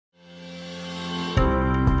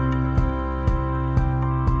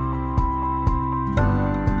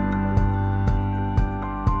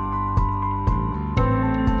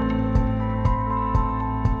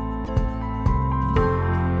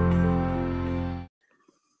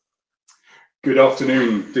Good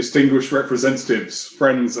afternoon, distinguished representatives,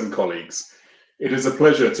 friends and colleagues. It is a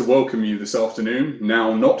pleasure to welcome you this afternoon,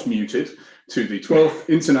 now not muted, to the 12th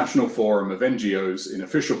International Forum of NGOs in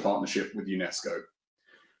official partnership with UNESCO.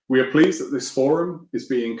 We are pleased that this forum is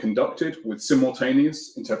being conducted with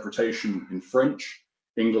simultaneous interpretation in French,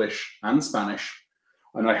 English and Spanish,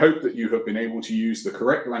 and I hope that you have been able to use the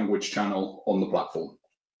correct language channel on the platform.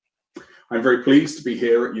 I'm very pleased to be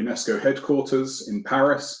here at UNESCO headquarters in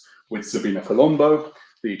Paris with Sabina Colombo,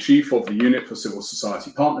 the Chief of the Unit for Civil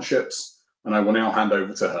Society Partnerships, and I will now hand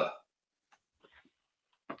over to her.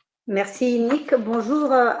 Merci Nick.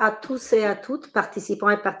 Bonjour à tous et à toutes,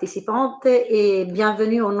 participants et participantes, et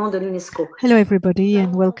bienvenue au nom de l'UNESCO. Hello everybody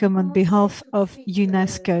and welcome on behalf of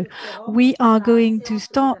UNESCO. We are going to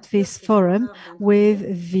start this forum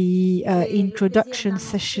with the introduction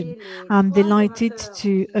session. I'm delighted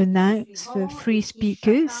to announce the three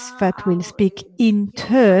speakers that will speak in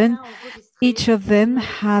turn. Each of them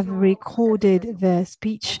have recorded their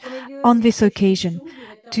speech on this occasion.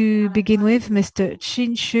 To begin with, Mr.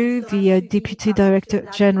 Chin Shu, the Deputy Director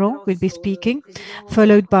General, will be speaking,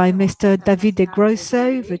 followed by Mr. David De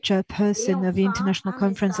Grosso, the Chairperson of the International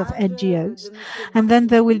Conference of NGOs. And then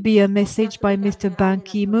there will be a message by Mr. Ban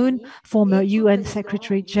Ki-moon, former UN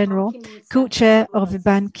Secretary General, co-chair of the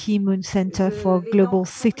Ban Ki-moon Center for Global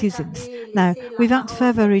Citizens. Now, without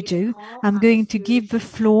further ado, I'm going to give the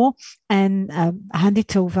floor and hand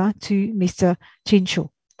it over to Mr. Chin Shu.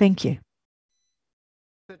 Thank you.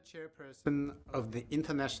 The Chairperson of the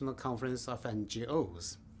International Conference of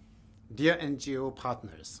NGOs, dear NGO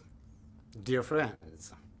partners, dear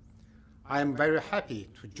friends, I am very happy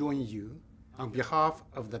to join you on behalf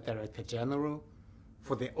of the Director General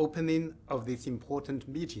for the opening of this important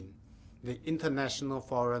meeting, the International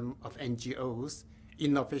Forum of NGOs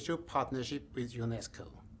in official partnership with UNESCO.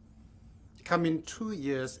 Coming 2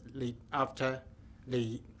 years after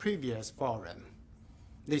the previous forum,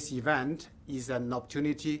 this event is an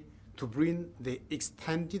opportunity to bring the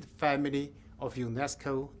extended family of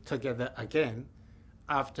UNESCO together again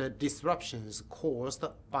after disruptions caused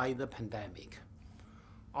by the pandemic.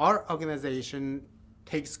 Our organization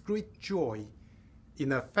takes great joy in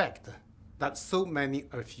the fact that so many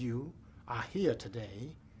of you are here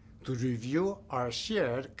today to review our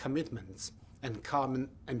shared commitments and common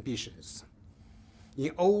ambitions.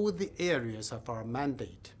 In all the areas of our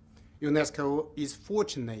mandate, UNESCO is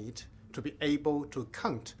fortunate to be able to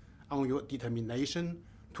count on your determination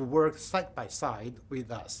to work side by side with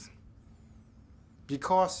us.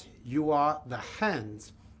 Because you are the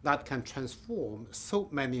hands that can transform so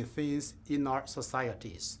many things in our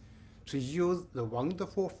societies, to use the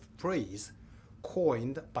wonderful phrase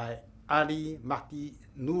coined by Ali Mahdi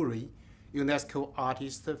Nouri, UNESCO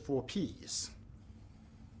Artist for Peace.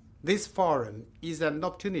 This forum is an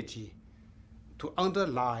opportunity to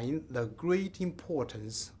underline the great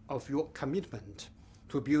importance of your commitment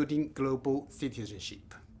to building global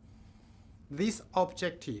citizenship. This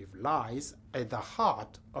objective lies at the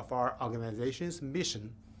heart of our organization's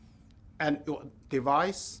mission, and your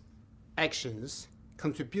advice, actions,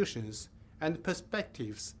 contributions, and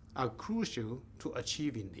perspectives are crucial to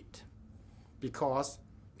achieving it. Because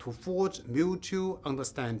to forge mutual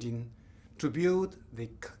understanding, to build the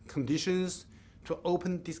conditions to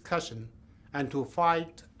open discussion, and to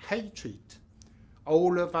fight hatred,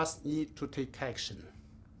 all of us need to take action.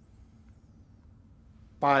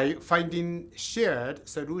 By finding shared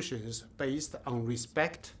solutions based on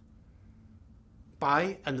respect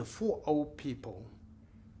by and for all people,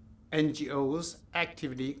 NGOs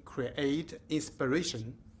actively create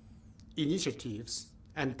inspiration, initiatives,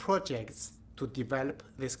 and projects to develop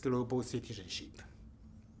this global citizenship.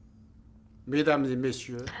 Mesdames et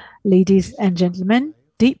messieurs, ladies and gentlemen,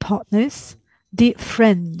 dear partners, dear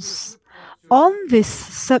friends, on this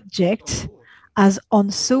subject, as on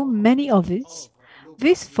so many others,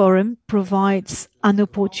 this forum provides an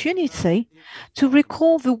opportunity to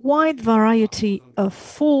recall the wide variety of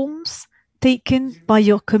forms taken by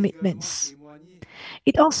your commitments.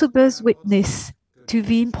 It also bears witness to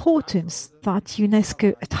the importance that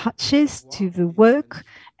UNESCO attaches to the work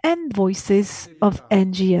and voices of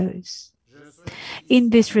NGOs. In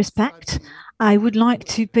this respect, I would like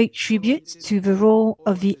to pay tribute to the role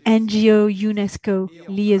of the NGO-UNESCO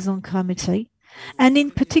Liaison Committee, and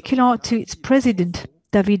in particular to its president,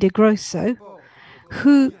 David De Grosso,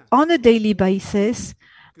 who on a daily basis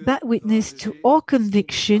bear witness to our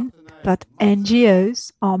conviction that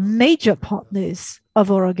NGOs are major partners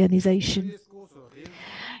of our organization.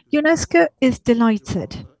 UNESCO is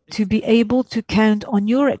delighted to be able to count on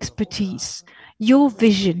your expertise, your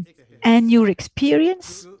vision, and your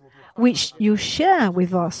experience which you share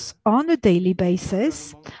with us on a daily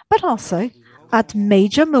basis, but also at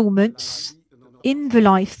major moments in the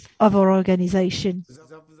life of our organization.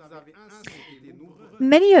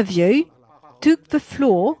 Many of you took the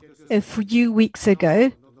floor a few weeks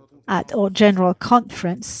ago at our general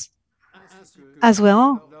conference, as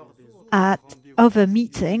well at other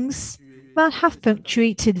meetings that have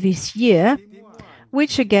punctuated this year,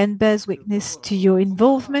 which again bears witness to your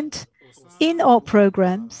involvement in our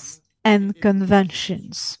programs and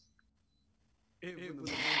conventions.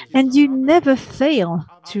 And you never fail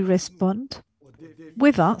to respond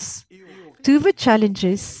with us to the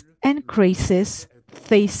challenges and crises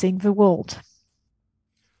facing the world.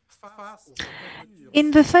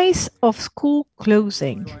 In the face of school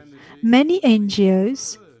closing, many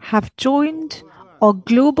NGOs have joined our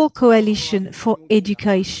Global Coalition for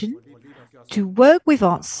Education to work with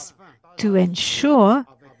us to ensure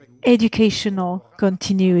educational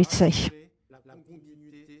continuity.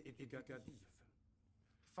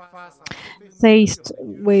 Faced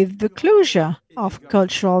with the closure of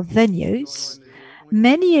cultural venues,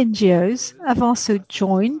 many NGOs have also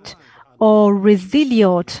joined our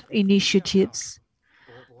Resilient initiatives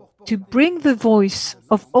to bring the voice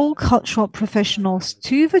of all cultural professionals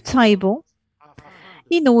to the table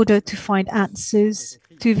in order to find answers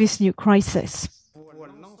to this new crisis.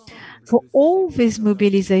 For all these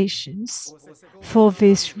mobilizations, for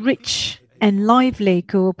this rich and lively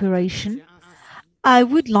cooperation, I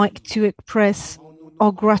would like to express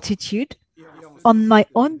our gratitude on my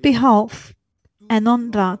own behalf and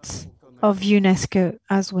on that of UNESCO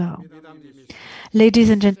as well.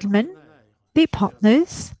 Ladies and gentlemen, dear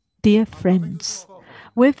partners, dear friends,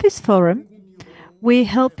 with this forum, we're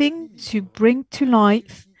helping to bring to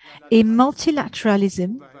life a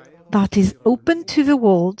multilateralism that is open to the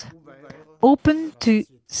world, open to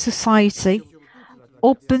society,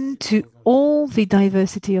 open to all the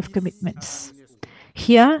diversity of commitments.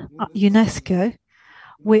 Here at UNESCO,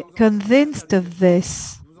 we're convinced of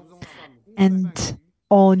this, and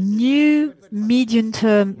our new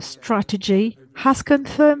medium-term strategy has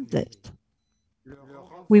confirmed it.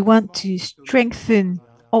 We want to strengthen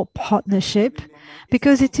our partnership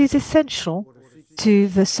because it is essential to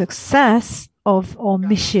the success of our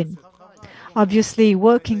mission. Obviously,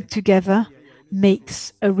 working together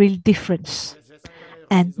makes a real difference.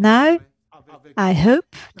 And now, I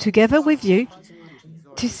hope, together with you,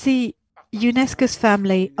 to see UNESCO's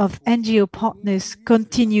family of NGO partners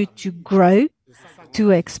continue to grow,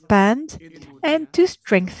 to expand, and to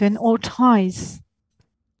strengthen our ties.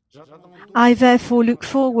 I therefore look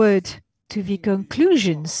forward to the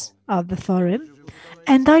conclusions of the forum,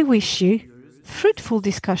 and I wish you fruitful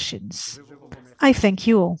discussions. I thank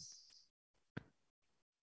you all.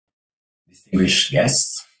 Distinguished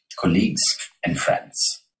guests, colleagues, and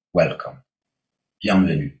friends, welcome.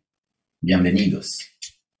 Bienvenue. Bienvenidos.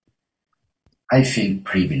 I feel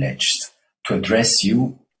privileged to address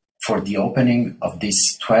you for the opening of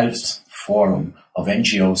this 12th Forum of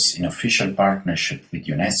NGOs in official partnership with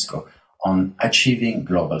UNESCO on achieving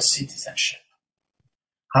global citizenship.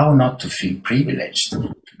 How not to feel privileged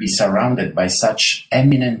to be surrounded by such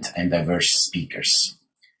eminent and diverse speakers,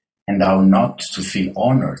 and how not to feel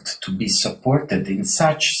honored to be supported in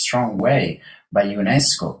such strong way by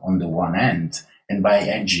UNESCO on the one hand and by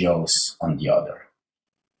NGOs on the other.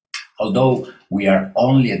 Although we are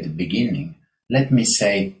only at the beginning, let me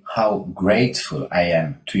say how grateful I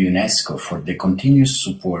am to UNESCO for the continuous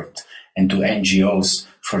support and to NGOs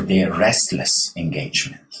for their restless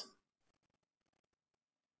engagement.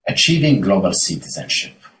 Achieving global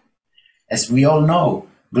citizenship. As we all know,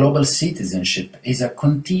 global citizenship is a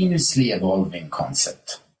continuously evolving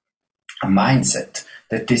concept, a mindset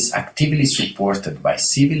that is actively supported by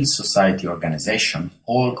civil society organizations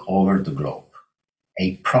all over the globe,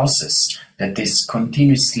 a process that is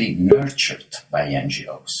continuously nurtured by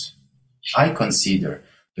NGOs. I consider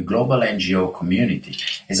the global NGO community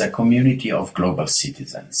as a community of global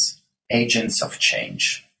citizens, agents of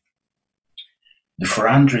change. The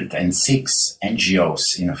 406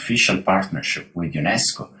 NGOs in official partnership with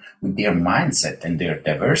UNESCO, with their mindset and their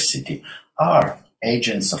diversity, are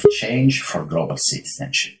agents of change for global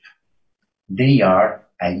citizenship. They are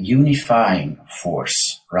a unifying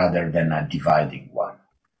force rather than a dividing one.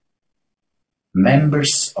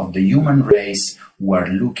 Members of the human race who are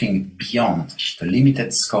looking beyond the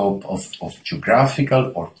limited scope of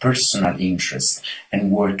geographical or personal interest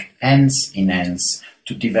and work hands in hands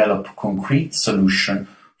to develop concrete solutions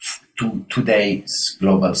to today's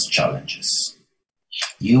global challenges.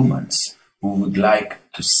 Humans who would like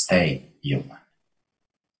to stay human.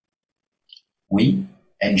 We,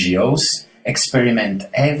 NGOs, experiment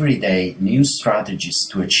every day new strategies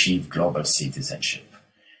to achieve global citizenship.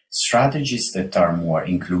 Strategies that are more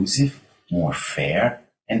inclusive, more fair,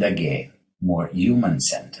 and again, more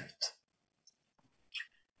human-centered.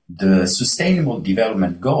 The Sustainable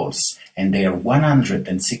Development Goals and their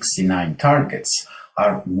 169 targets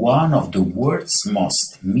are one of the world's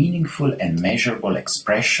most meaningful and measurable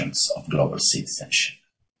expressions of global citizenship.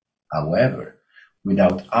 However,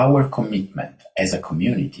 without our commitment as a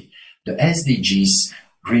community, the SDGs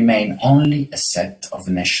remain only a set of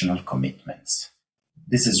national commitments.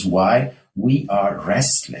 This is why we are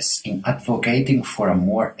restless in advocating for a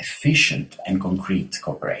more efficient and concrete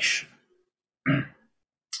cooperation.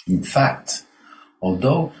 In fact,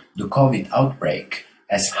 although the COVID outbreak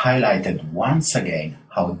has highlighted once again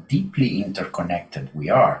how deeply interconnected we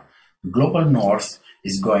are, the Global North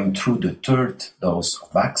is going through the third dose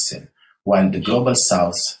of vaccine, while the Global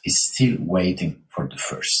South is still waiting for the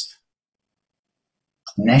first.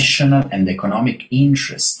 National and economic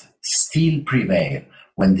interests still prevail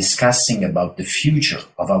when discussing about the future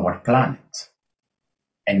of our planet,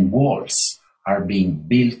 and walls are being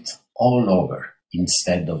built all over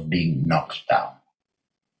instead of being knocked down.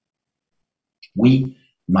 We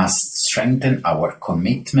must strengthen our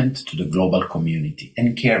commitment to the global community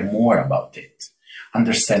and care more about it,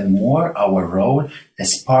 understand more our role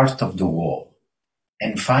as part of the whole.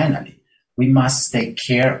 And finally, we must take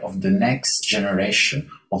care of the next generation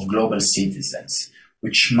of global citizens,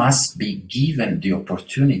 which must be given the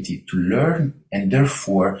opportunity to learn and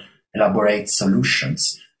therefore elaborate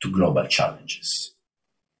solutions to global challenges.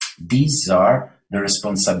 These are the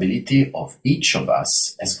responsibility of each of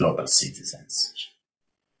us as global citizens.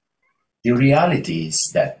 The reality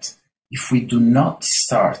is that if we do not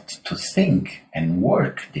start to think and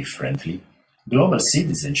work differently, global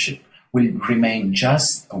citizenship will remain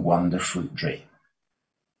just a wonderful dream.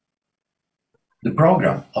 The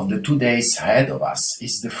program of the 2 days ahead of us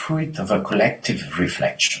is the fruit of a collective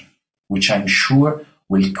reflection, which I'm sure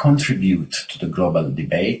will contribute to the global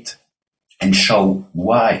debate and show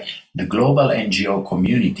why the global NGO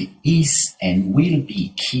community is and will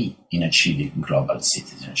be key in achieving global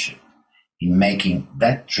citizenship, in making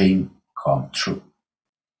that dream come true.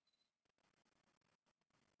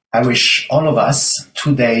 I wish all of us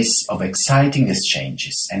 2 days of exciting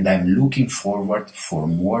exchanges, and I'm looking forward for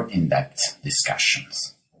more in-depth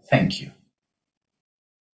discussions. Thank you.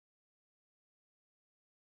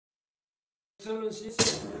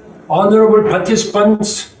 Excellencies, honorable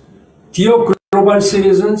participants, dear global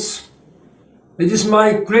citizens, it is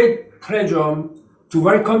my great pleasure to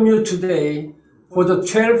welcome you today for the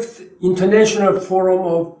 12th International Forum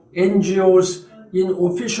of NGOs in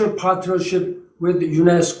official partnership with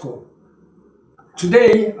UNESCO.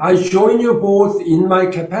 Today, I join you both in my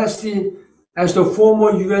capacity as the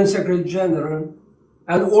former UN Secretary General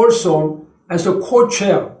and also as the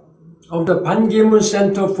co-chair of the Ban Ki-moon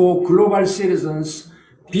Center for Global Citizens,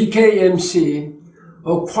 BKMC,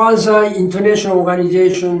 a quasi-international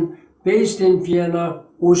organization based in Vienna,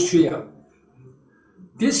 Austria.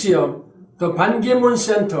 This year, the Ban Ki-moon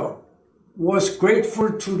Center was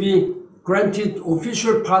grateful to be granted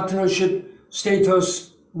official partnership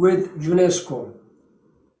status with UNESCO.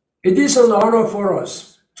 It is an honor for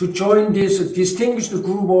us to join this distinguished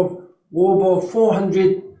group of over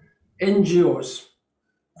 400 NGOs.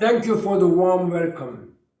 Thank you for the warm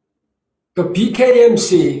welcome. The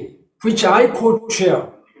BKMC, which I co-chair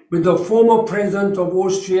with the former President of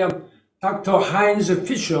Austria, Dr. Heinz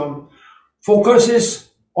Fischer, focuses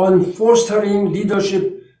on fostering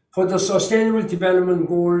leadership for the Sustainable Development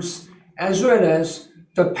Goals as well as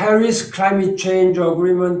the Paris Climate Change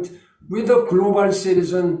Agreement with a global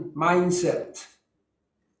citizen mindset.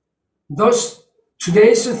 Thus,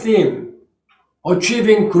 today's theme,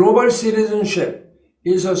 Achieving Global Citizenship,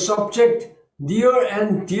 is a subject near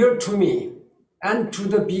and dear to me and to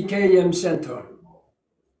the BKM Center.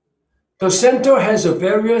 The Center has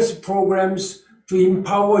various programs to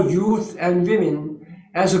empower youth and women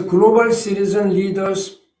as global citizen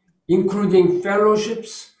leaders, including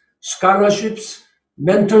fellowships, scholarships,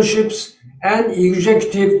 mentorships, and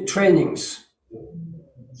executive trainings.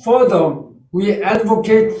 Further, we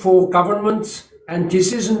advocate for governments and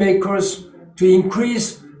decision makers to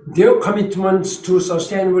increase their commitments to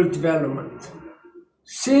sustainable development.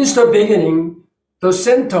 Since the beginning, the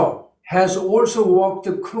Center has also worked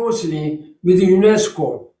closely with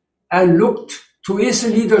UNESCO and looked to its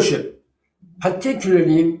leadership,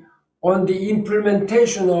 particularly on the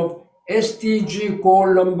implementation of SDG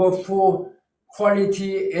goal number 4,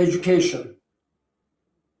 quality education.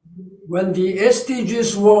 When the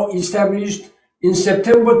SDGs were established in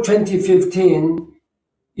September 2015,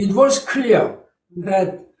 It was clear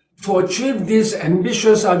that to achieve this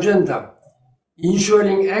ambitious agenda,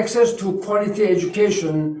 ensuring access to quality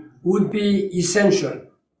education would be essential.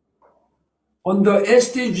 Under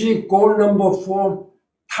SDG goal number 4,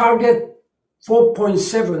 target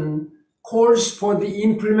 4.7 calls for the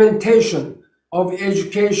implementation of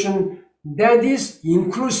education that is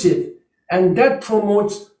inclusive and that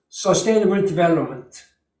promotes sustainable development.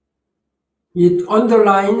 It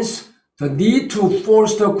underlines the need to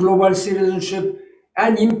foster global citizenship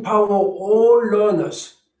and empower all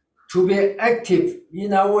learners to be active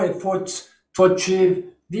in our efforts to achieve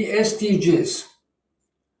the SDGs.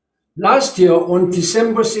 Last year, on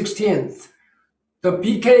December 16th, the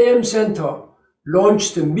PKM Center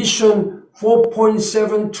launched Mission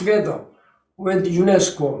 4.7 together with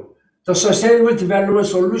UNESCO, the Sustainable Development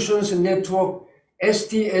Solutions Network,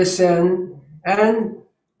 SDSN, and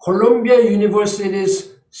Columbia University's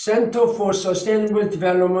Center for Sustainable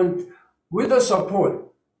Development with the support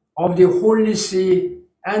of the Holy See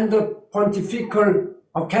and the Pontifical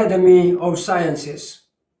Academy of Sciences.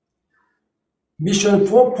 Mission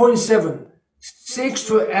 4.7 seeks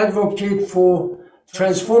to advocate for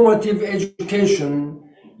transformative education,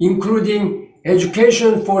 including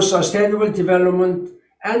education for sustainable development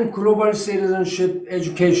and global citizenship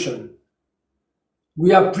education.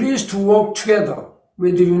 We are pleased to work together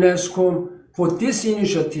with UNESCO for this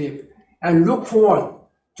initiative and look forward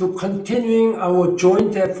to continuing our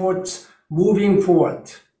joint efforts moving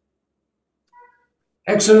forward.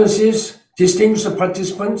 Excellencies, distinguished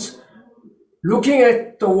participants, looking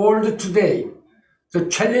at the world today, the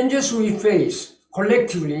challenges we face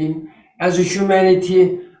collectively as a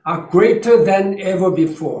humanity are greater than ever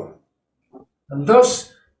before. And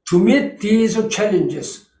thus, to meet these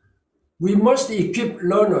challenges, we must equip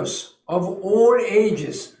learners of all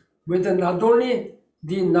ages with not only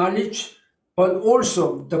the knowledge, but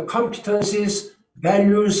also the competencies,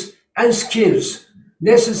 values, and skills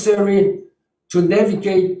necessary to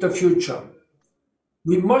navigate the future.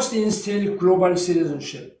 We must instill global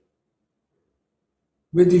citizenship.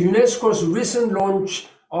 With UNESCO's recent launch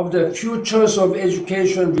of the Futures of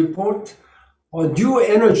Education report, a new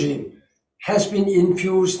energy has been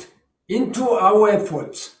infused into our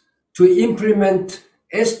efforts to implement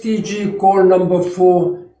SDG goal number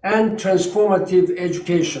 4 and transformative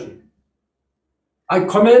education. I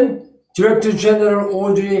commend Director General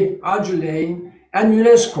Audrey Azoulay and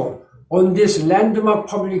UNESCO on this landmark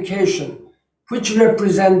publication, which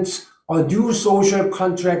represents a new social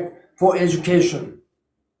contract for education.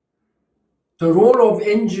 The role of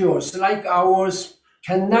NGOs like ours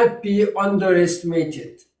cannot be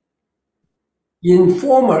underestimated. In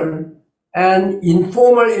formal and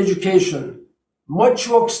informal education, much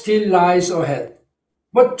work still lies ahead.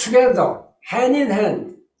 But together, hand in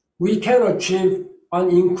hand, we can achieve an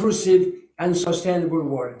inclusive and sustainable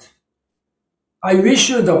world. I wish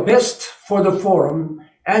you the best for the forum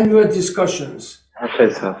and your discussions.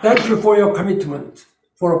 Thank you for your commitment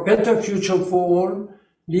for a better future for all,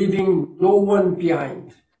 leaving no one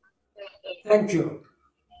behind. Thank you.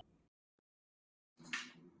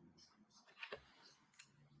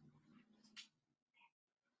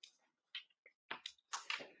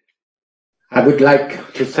 I would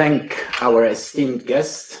like to thank our esteemed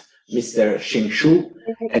guest, Mr. Xing Shu,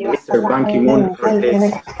 and Mr. Ban Ki-moon for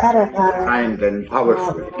this kind and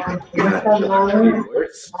powerful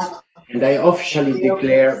words. And I officially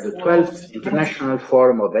declare the 12th International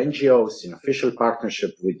Forum of NGOs in official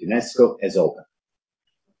partnership with UNESCO as open.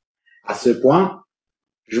 À ce point,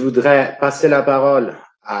 je voudrais passer la parole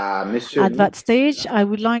à Monsieur. At that stage, I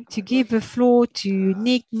would like to give the floor to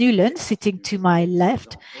Nick Newland, sitting to my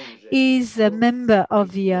left. He's a member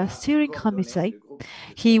of the steering committee.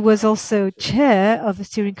 He was also chair of the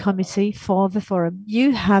steering committee for the forum.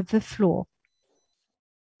 You have the floor.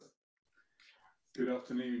 Good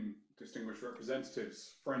afternoon, distinguished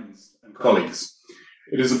representatives, friends and colleagues.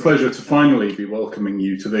 It is a pleasure to finally be welcoming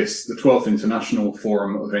you to this, the 12th International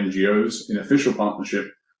Forum of NGOs in official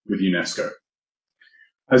partnership with UNESCO.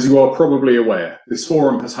 As you are probably aware, this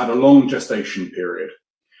forum has had a long gestation period.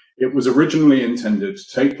 It was originally intended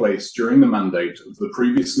to take place during the mandate of the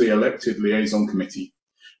previously elected liaison committee,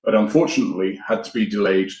 but unfortunately had to be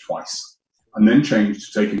delayed twice, and then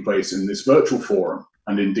changed to taking place in this virtual forum,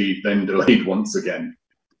 and indeed then delayed once again.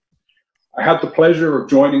 I had the pleasure of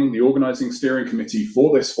joining the organising steering committee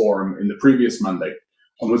for this forum in the previous mandate,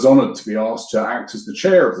 and was honoured to be asked to act as the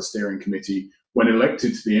chair of the steering committee when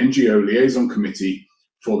elected to the NGO liaison committee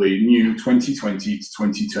for the new 2020 to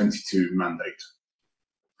 2022 mandate.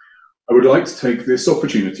 I would like to take this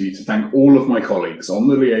opportunity to thank all of my colleagues on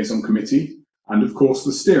the liaison committee and of course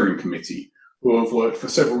the steering committee who have worked for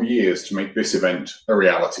several years to make this event a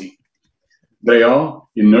reality. They are,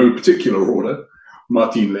 in no particular order,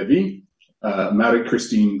 Martine Levy,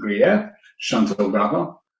 Marie-Christine Gruyère, Chantal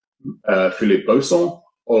Gavin, Philippe Bosson,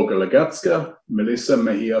 Olga Lagatska, Melissa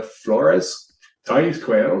Mejia Flores, Thais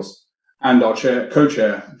Quails, and our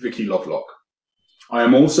co-chair, Vicky Lovelock. I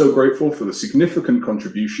am also grateful for the significant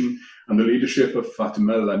contribution and the leadership of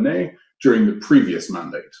Fatima Laney during the previous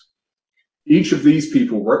mandate. Each of these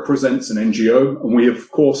people represents an NGO, and we of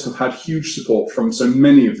course have had huge support from so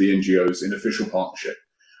many of the NGOs in official partnership.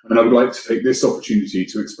 And I would like to take this opportunity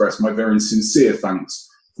to express my very sincere thanks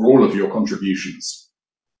for all of your contributions.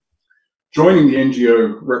 Joining the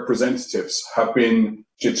NGO representatives have been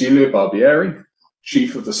Cecilia Barbieri,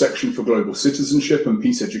 Chief of the Section for Global Citizenship and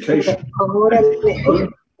Peace Education from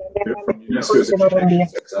UNESCO's education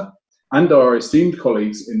sector, and our esteemed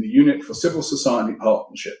colleagues in the Unit for Civil Society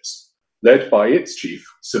Partnerships, led by its chief,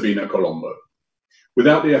 Sabina Colombo.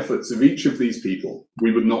 Without the efforts of each of these people,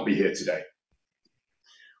 we would not be here today.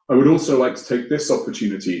 I would also like to take this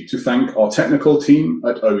opportunity to thank our technical team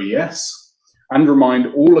at OES and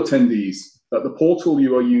remind all attendees that the portal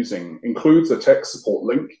you are using includes a tech support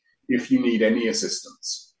link if you need any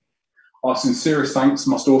assistance. Our sincerest thanks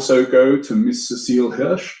must also go to Ms. Cecile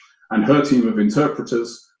Hirsch and her team of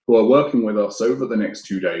interpreters who are working with us over the next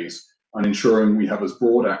 2 days and ensuring we have as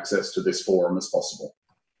broad access to this forum as possible.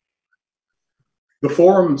 The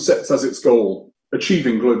forum sets as its goal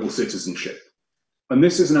achieving global citizenship. And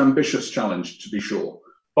this is an ambitious challenge, to be sure,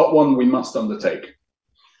 but one we must undertake.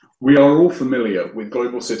 We are all familiar with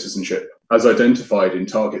global citizenship as identified in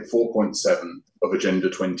Target 4.7 of Agenda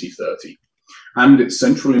 2030 and its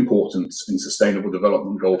central importance in Sustainable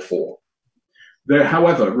Development Goal 4. There,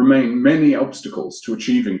 however, remain many obstacles to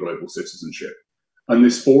achieving global citizenship, and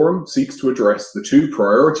this forum seeks to address the 2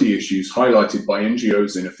 priority issues highlighted by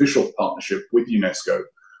NGOs in official partnership with UNESCO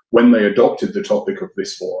when they adopted the topic of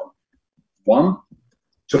this forum. 1,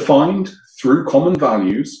 to find, through common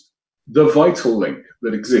values, the vital link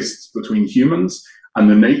that exists between humans and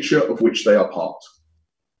the nature of which they are part.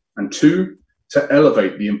 And 2, to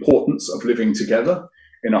elevate the importance of living together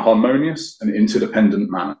in a harmonious and interdependent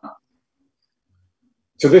manner.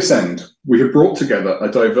 To this end, we have brought together a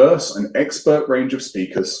diverse and expert range of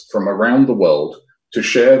speakers from around the world to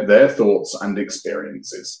share their thoughts and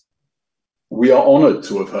experiences. We are honoured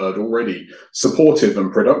to have heard already supportive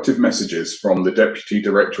and productive messages from the Deputy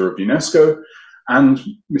Director of UNESCO and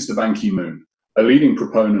Mr. Ban Ki-moon, a leading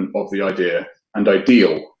proponent of the idea and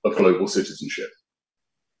ideal of global citizenship.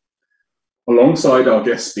 Alongside our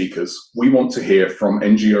guest speakers, we want to hear from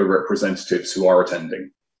NGO representatives who are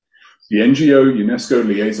attending. The NGO-UNESCO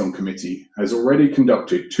Liaison Committee has already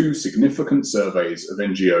conducted 2 significant surveys of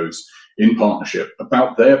NGOs in partnership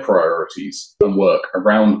about their priorities and work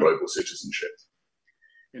around global citizenship.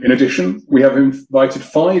 In addition, we have invited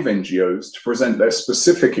 5 NGOs to present their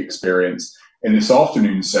specific experience in this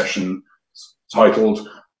afternoon's session titled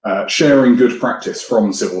Sharing Good Practice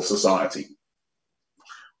from Civil Society.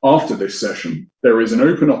 After this session, there is an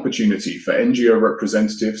open opportunity for NGO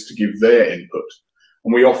representatives to give their input,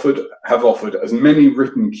 and we have offered as many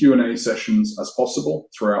written Q&A sessions as possible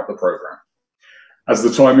throughout the programme. As the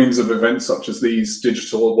timings of events such as these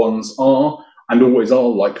digital ones are, and always are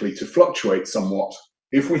likely to fluctuate somewhat,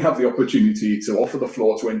 if we have the opportunity to offer the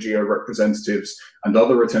floor to NGO representatives and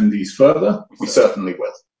other attendees further, we certainly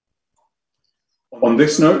will. On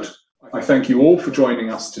this note, I thank you all for joining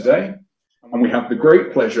us today, and we have the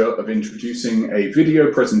great pleasure of introducing a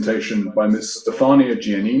video presentation by Ms. Stefania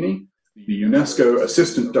Giannini, the UNESCO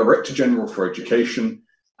Assistant Director General for Education,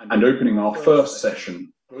 and opening our first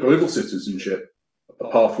session, Global Citizenship, a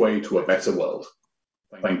Pathway to a Better World.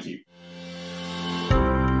 Thank you.